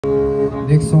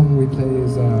next song we play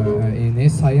is in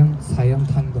Sayang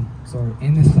Tangam, so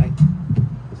NSI,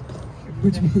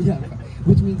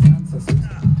 which means ancestors.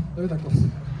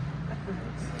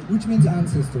 Which means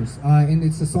ancestors, and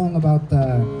it's a song about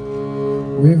the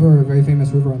river, very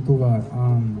famous river in Tuva,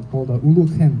 called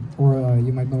Ulukhen, or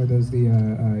you might know it as the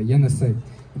Yenisei,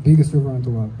 the biggest river in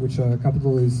Tuva, which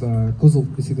capital is Kozul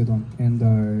Isidedon, and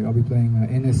I'll be playing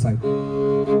NSI.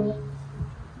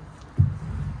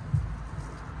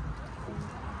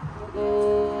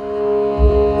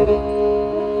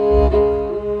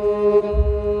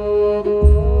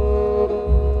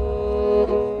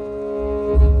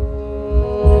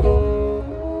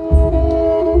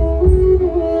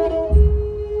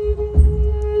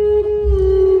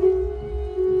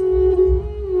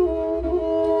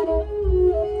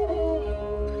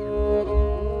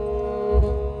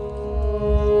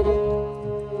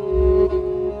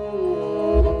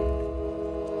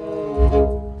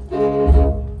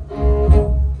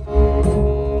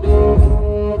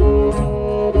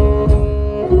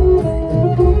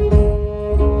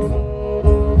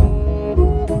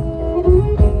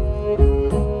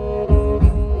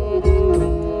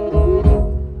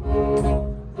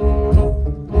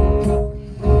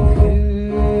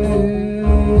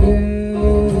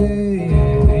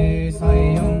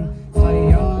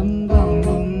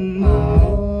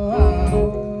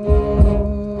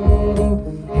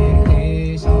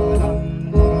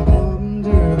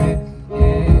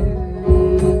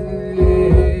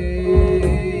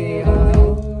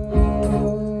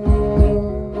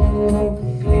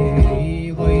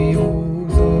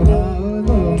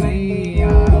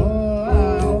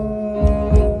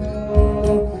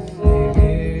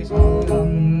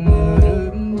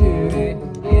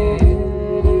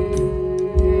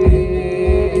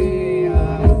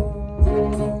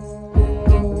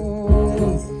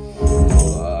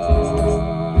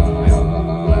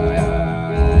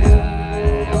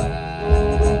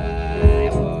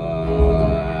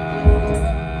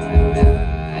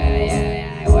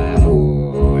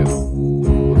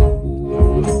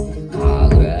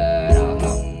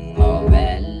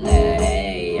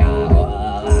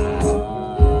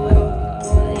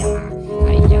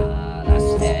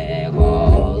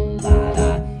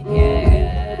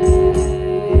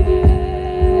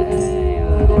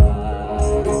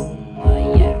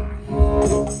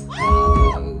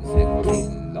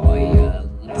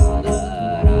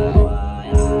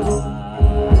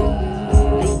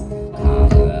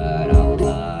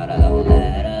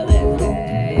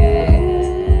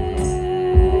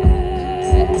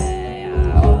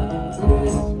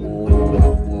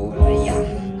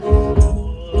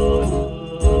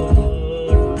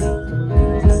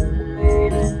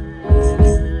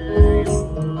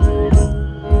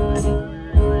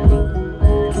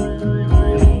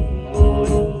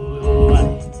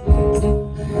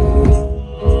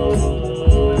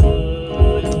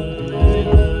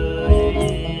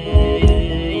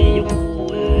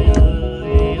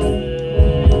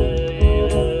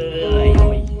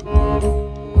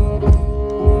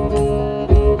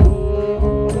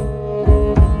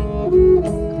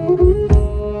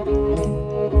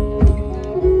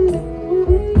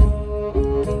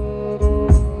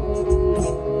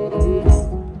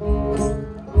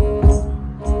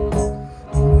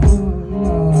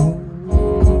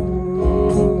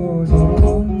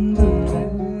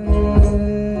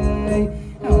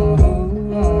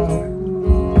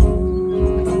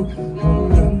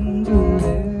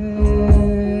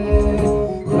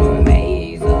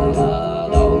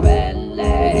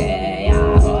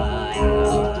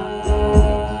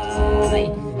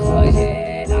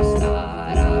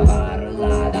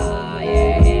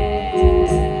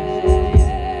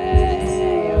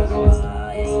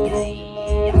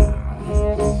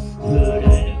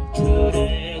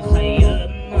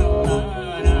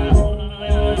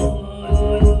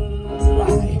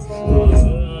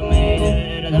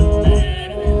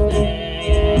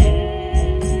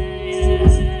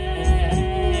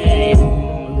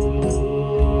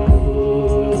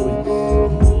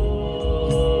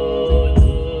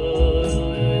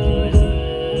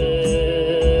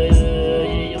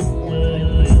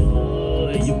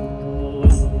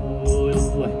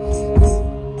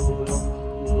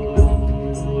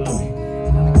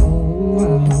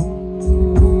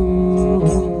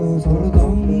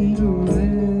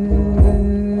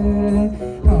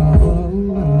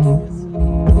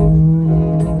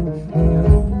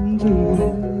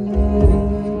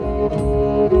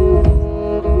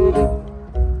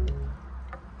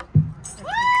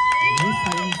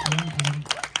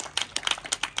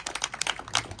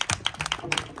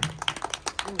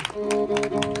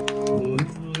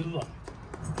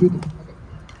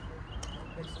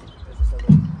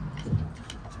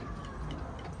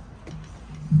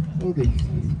 Okay.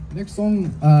 Next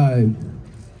song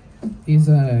is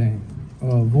a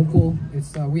vocal.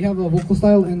 It's we have a vocal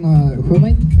style in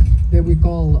Khmer that we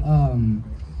call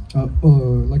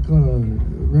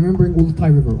remembering Ulutai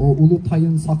River or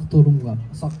Ulutayan Sakturunga.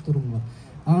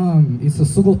 It's a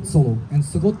sugot solo, and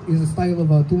sugot is a style of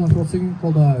tuvan throat singing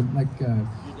called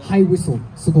high whistle.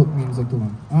 Sugot means like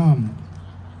tuvan.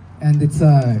 And it's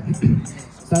a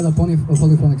style of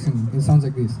polyphonic singing. It sounds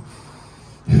like this.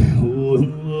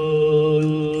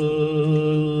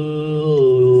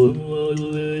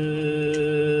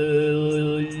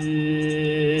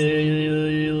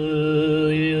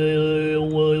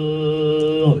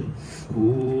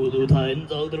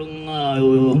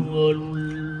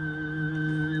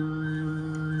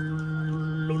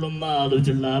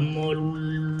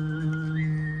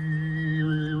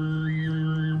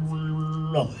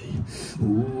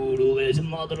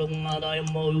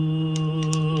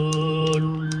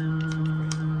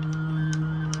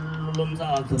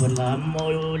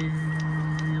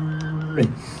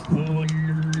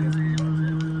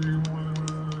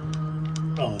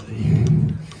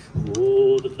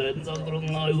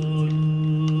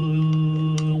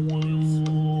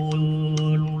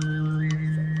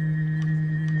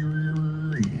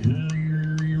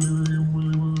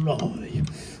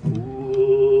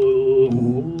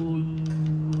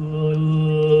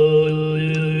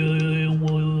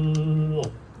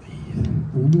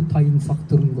 Ulutayan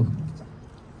Sakturunga.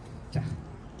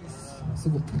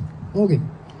 Sugot. Okay.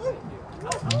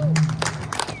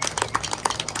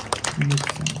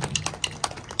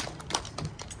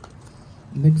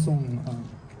 Next song.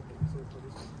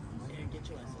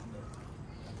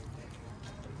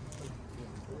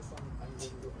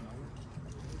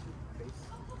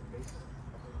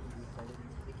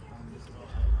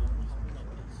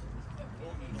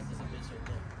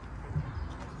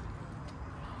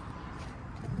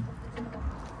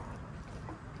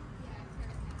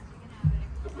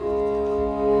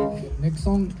 Next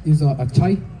song is a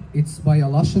chai. It's by a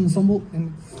Lush ensemble,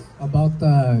 and it's about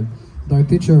their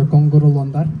teacher Kongoro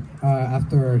Londar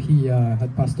after he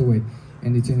had passed away,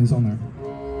 and it's in his honor.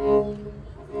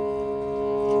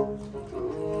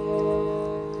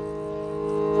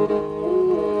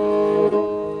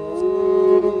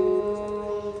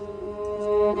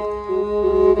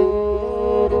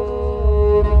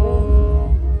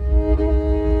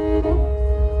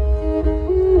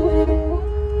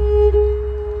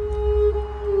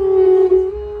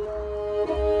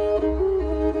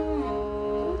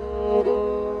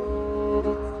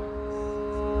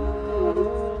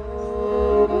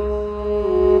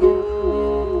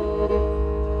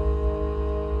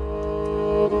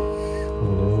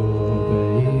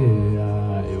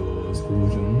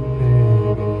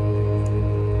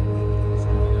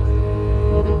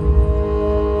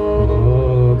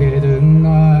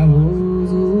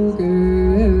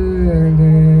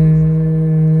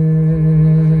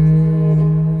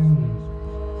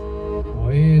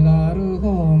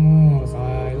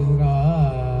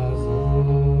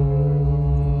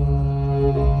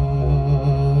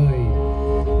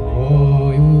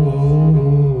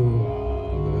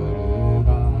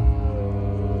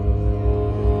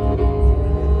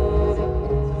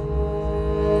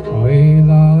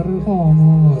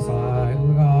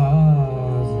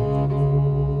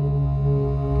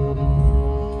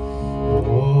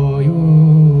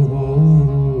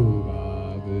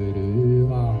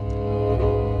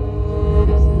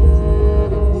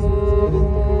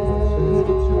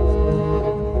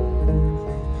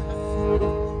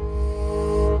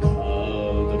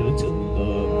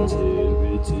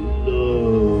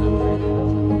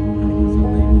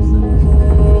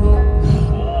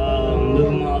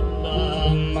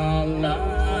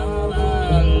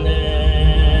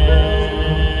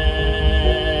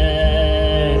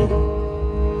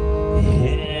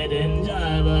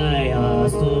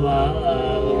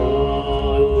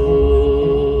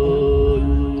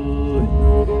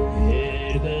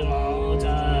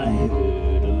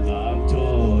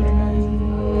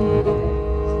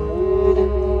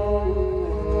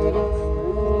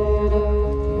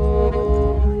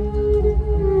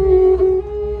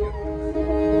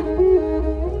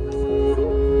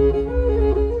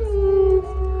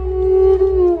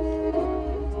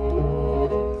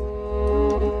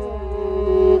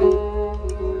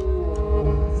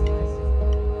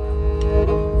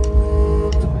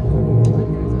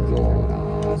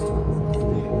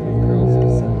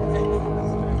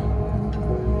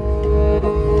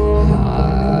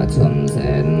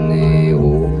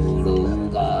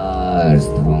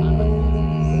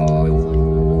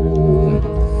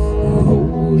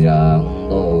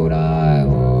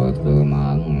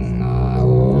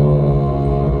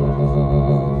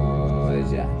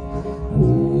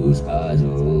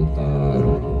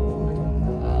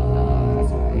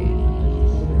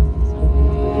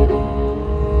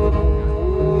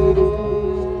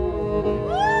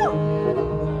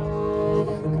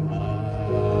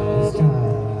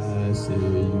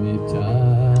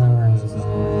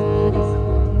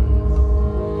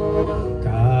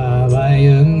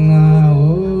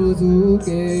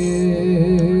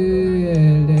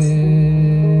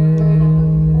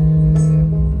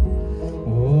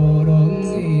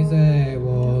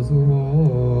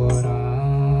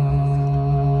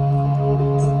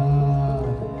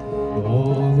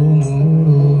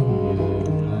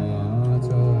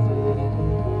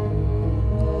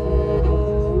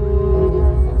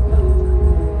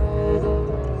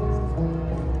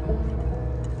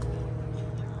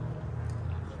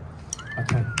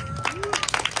 Okay.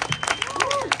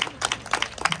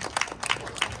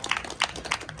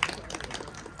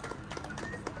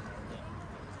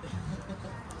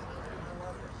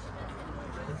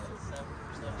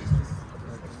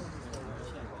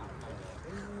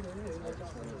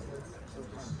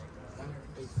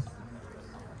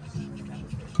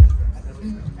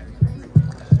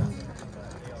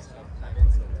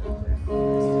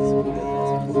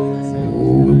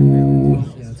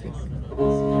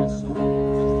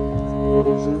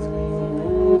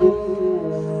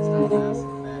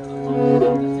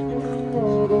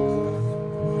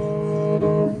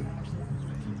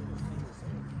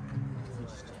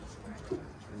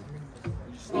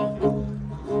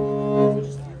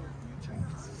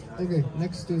 Okay,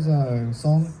 next is a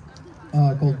song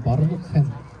called Barnuk Hen.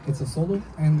 It's a solo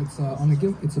and it's on a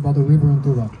guild. It's about a river in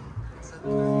Tuva.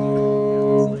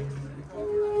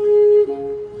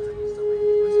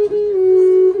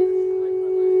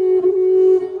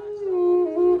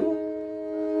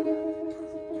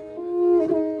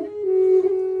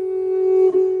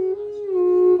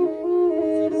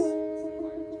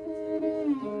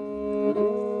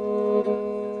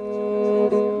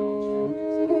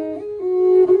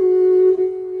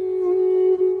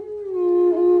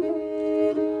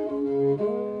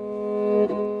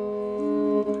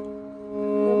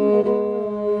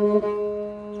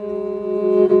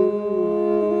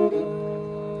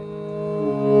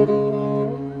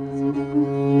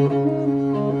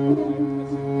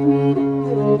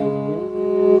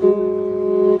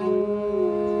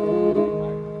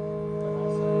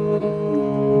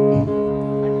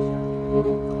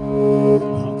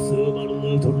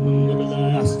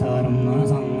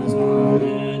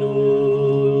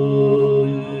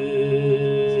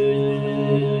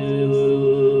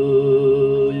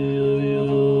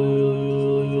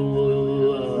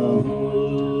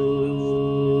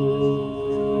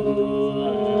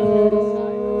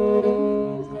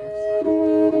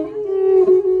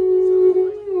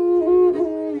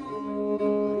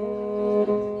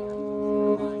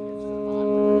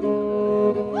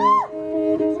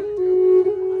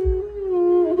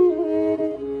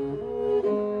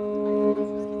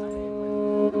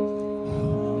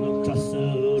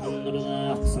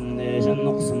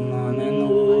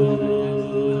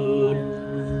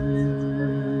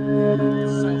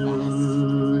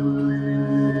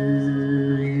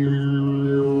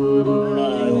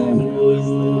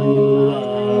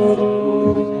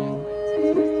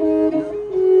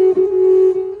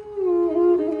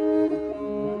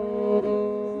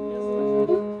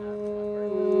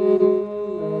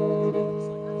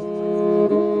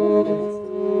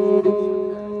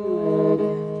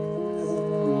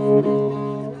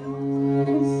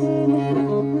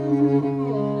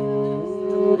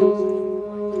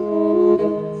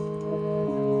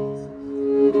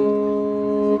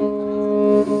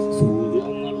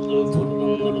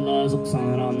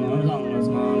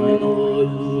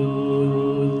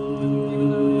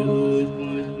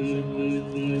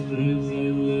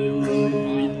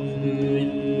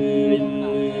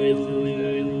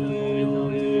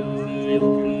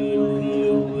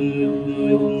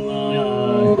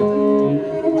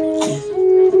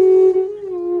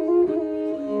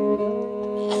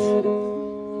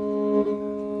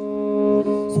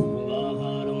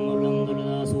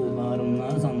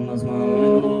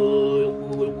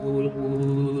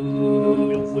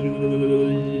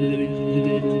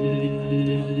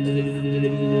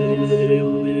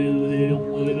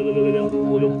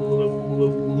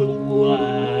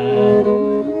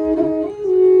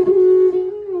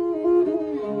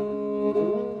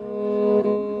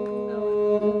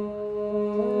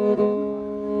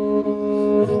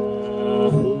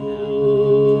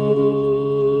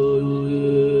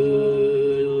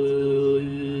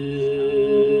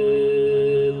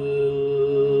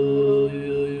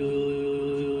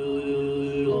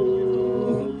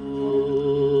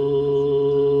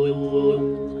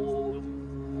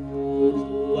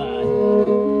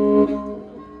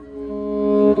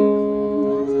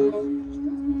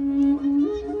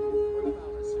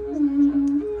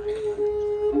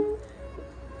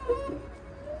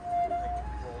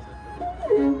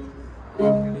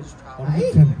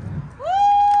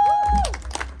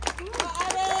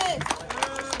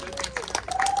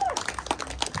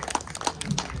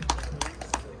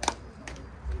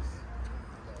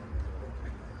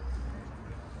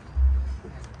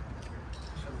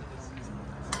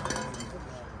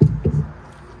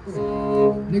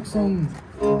 Next song.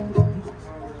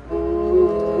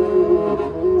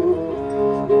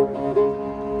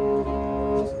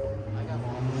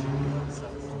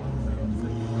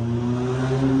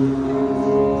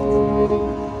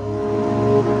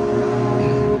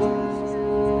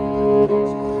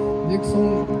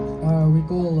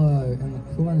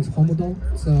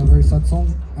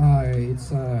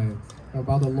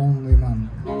 about a lonely man.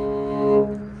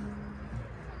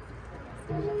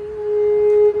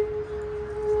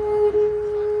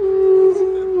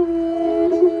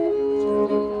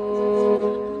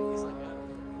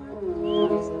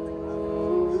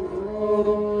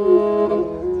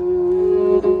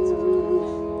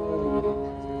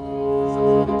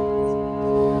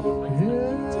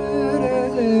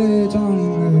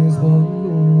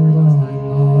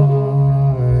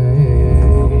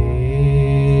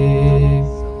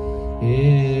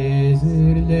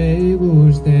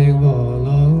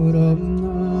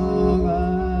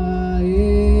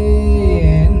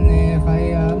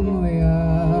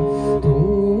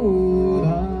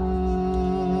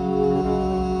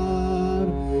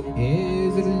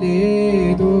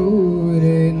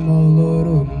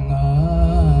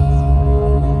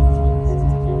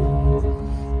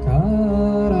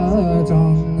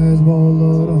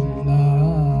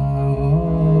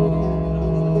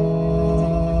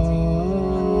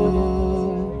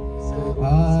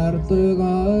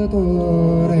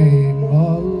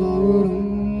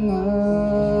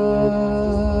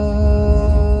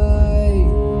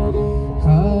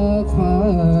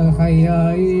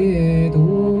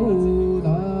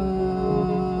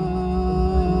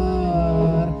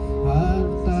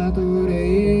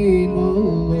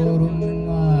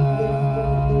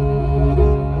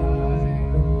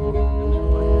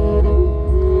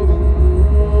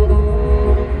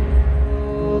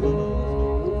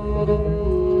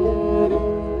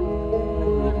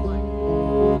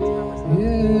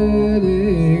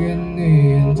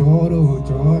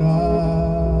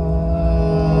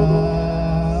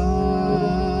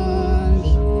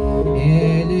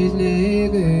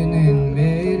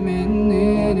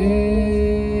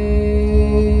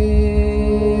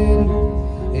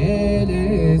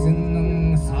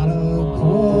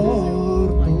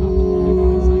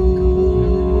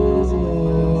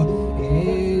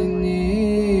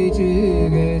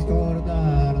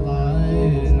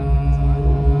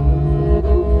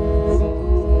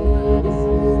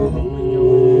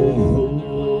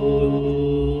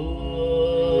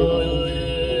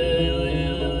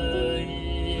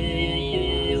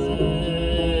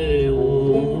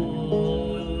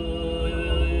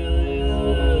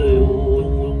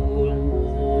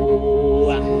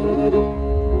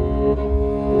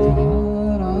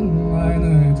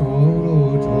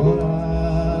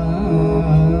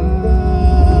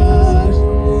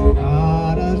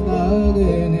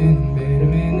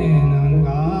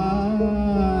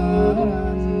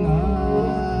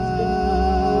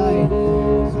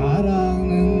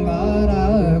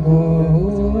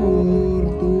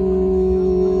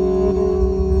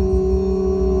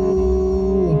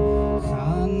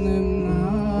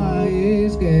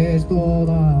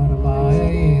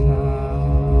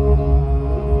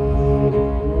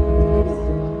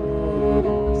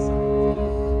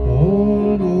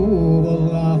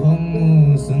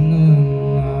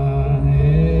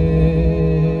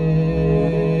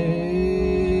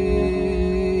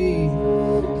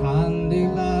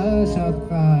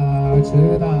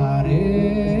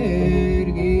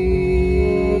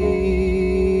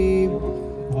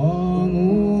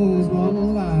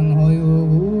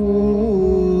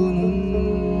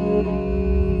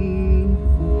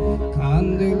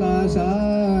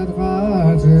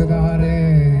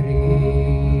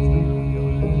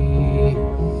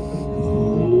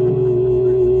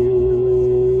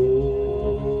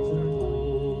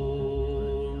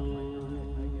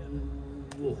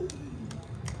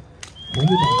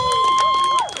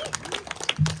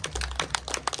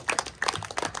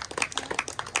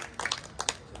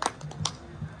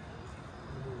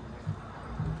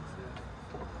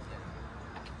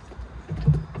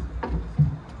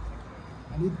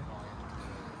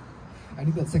 I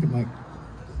need that second mic.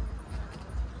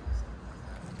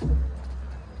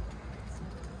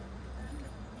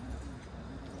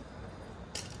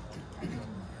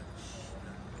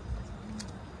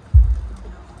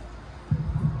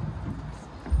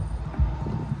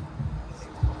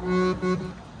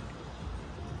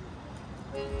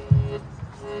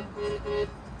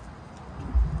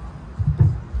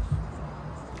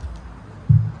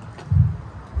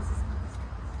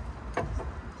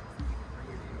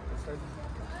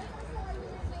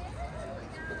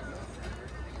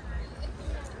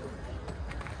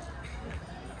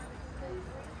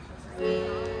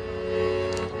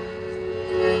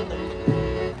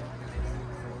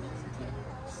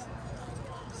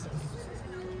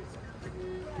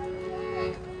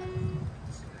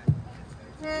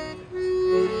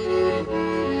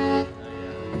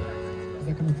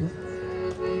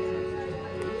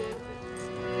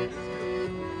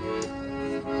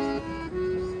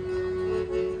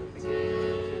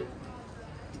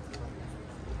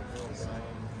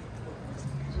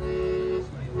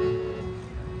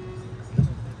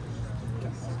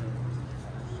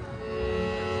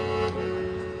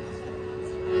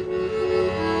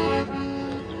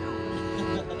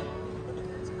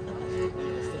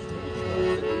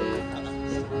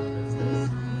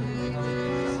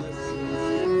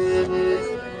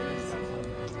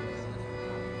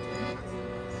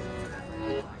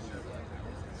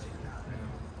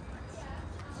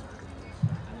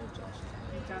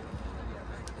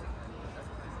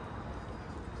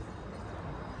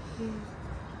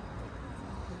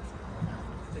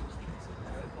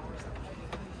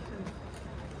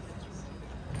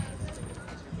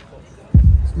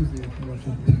 Excuse the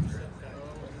interruption.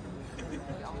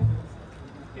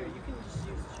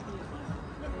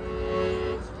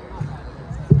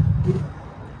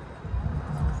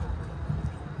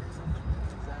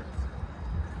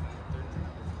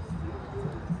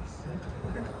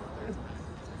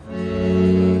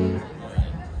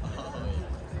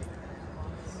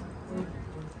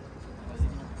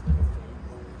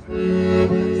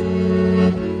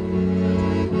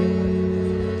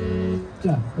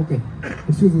 Yeah, okay.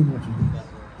 Excuse me much.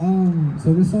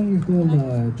 So this song is called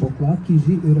Chokla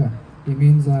Kiji Ura. It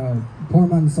means poor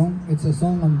man's song. It's a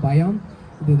song on Bayan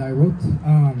that I wrote.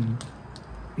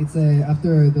 It's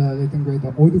after the late and great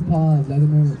Odupa,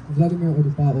 Vladimir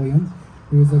Odupa Oyan,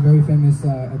 who was a very famous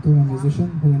Tuvan musician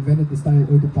who invented the style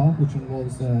Odupa, which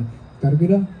involves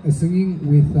gargira, singing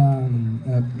with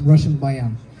Russian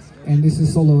Bayan. And this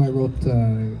is solo I wrote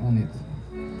on it.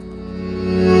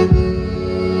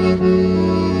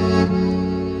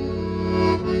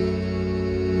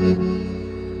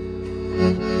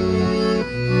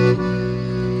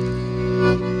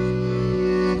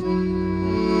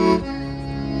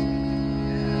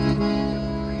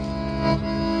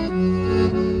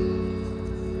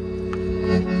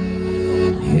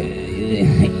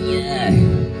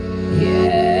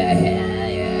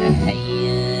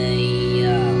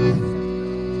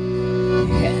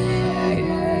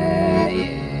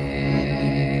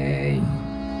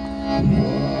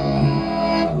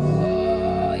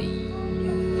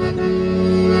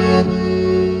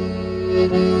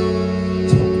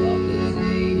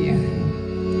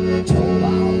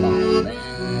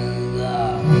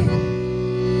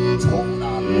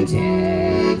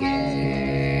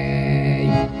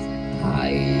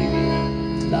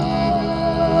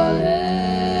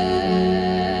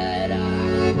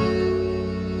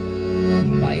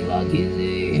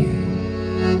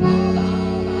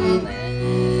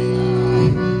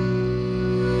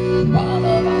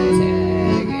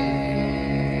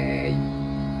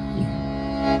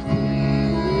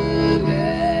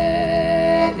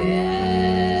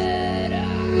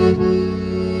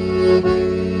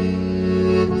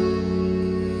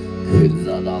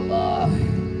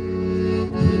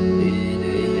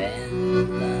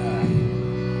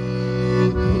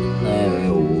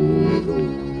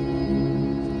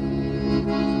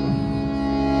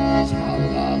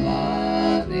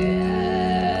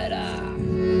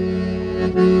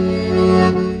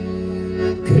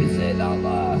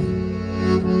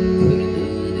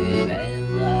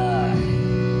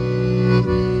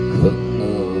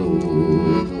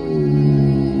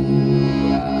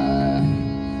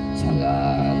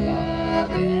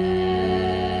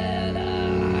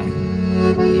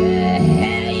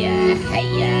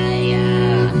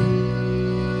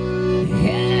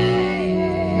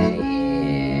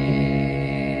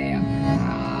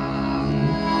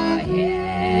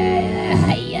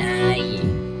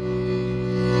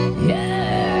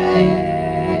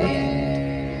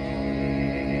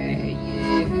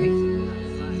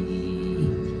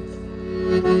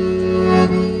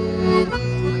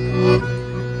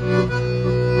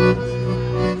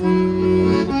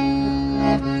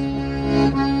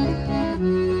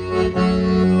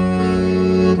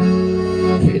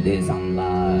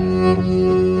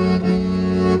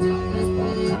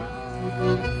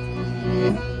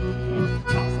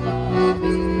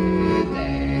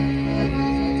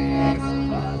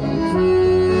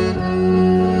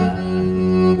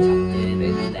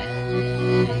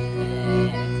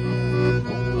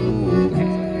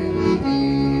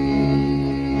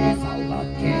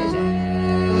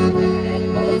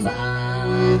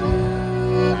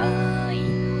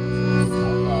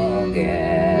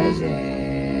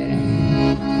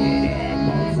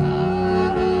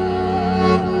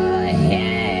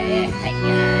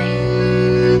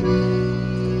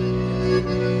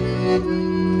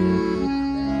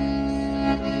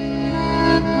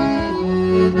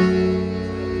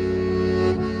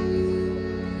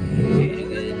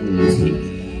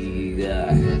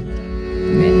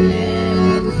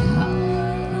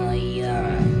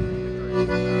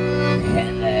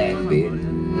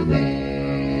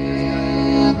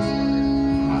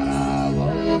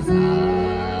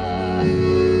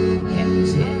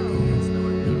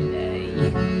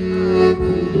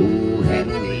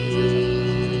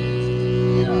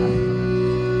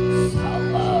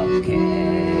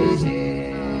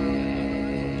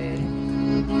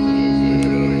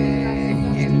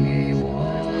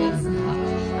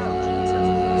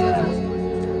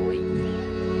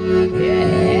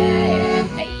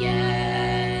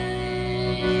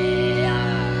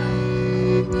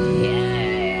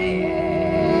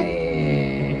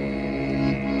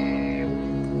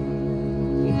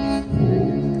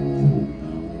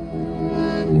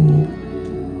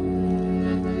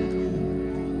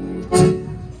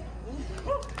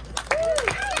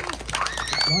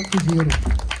 Okay,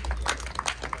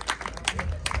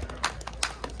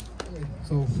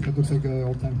 so that looks like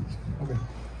old time. Okay.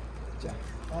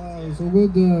 So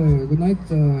good night.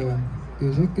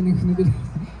 Jack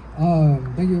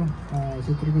and thank you.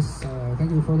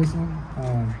 Thank you for listening.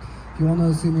 If you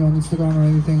wanna see me on Instagram or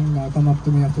anything, come up to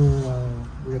me after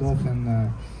we get off,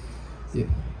 and yeah,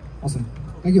 awesome.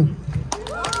 Thank you.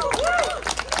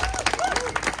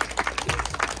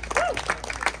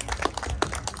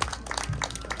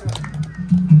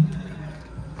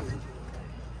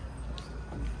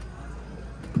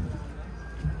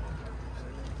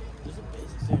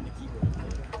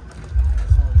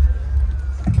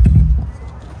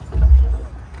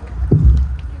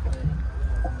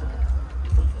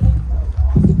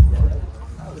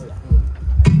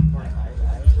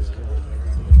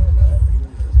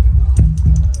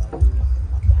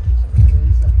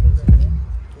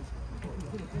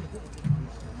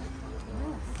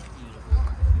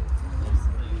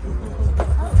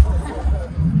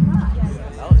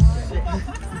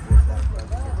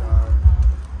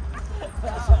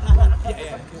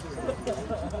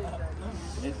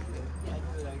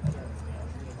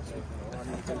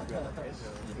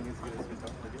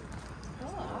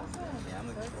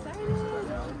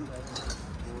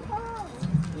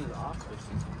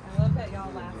 I love that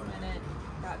y'all last minute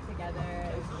got together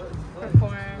and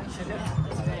performed.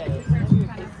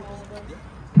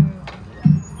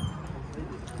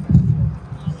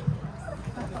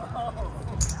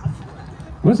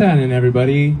 What's happening,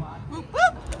 everybody?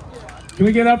 Can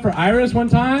we get up for Iris one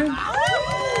time?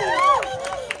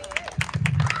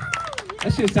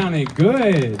 That shit sounded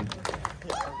good.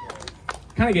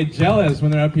 Kind of get jealous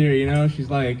when they're up here, you know? She's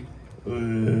like,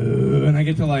 and I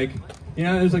get to like, you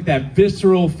know, there's like that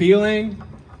visceral feeling.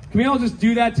 Can we all just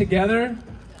do that together?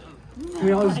 Can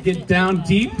we all just get down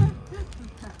deep?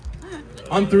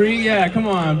 On 3? Yeah, come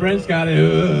on. Brent's got it.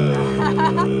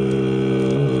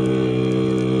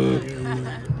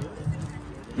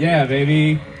 Yeah,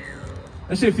 baby.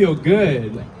 That should feel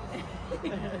good.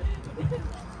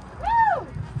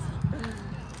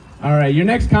 All right, your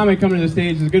next comic coming to the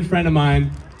stage is a good friend of mine.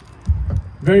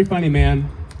 Very funny man.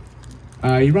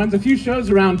 He runs a few shows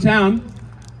around town.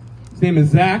 His name is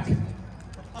Zach.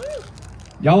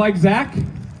 Y'all like Zach?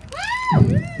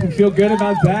 You feel good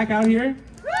about Zach out here?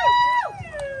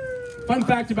 Fun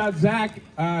fact about Zach,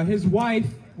 his wife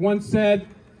once said,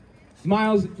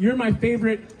 "Miles, you're my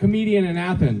favorite comedian in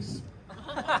Athens."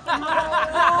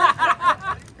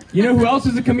 You know who else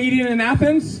is a comedian in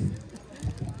Athens?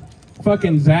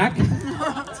 Fucking Zach.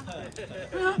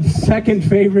 Second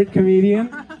favorite comedian.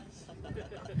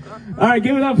 All right,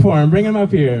 give it up for him. Bring him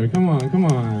up here. Come on, come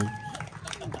on.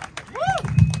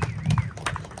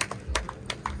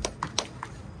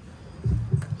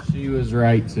 She was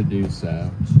right to do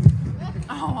so.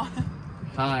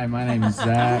 Hi, my name is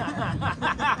Zach.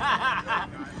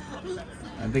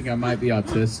 I think I might be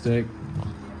autistic.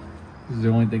 This is the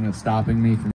only thing that's stopping me from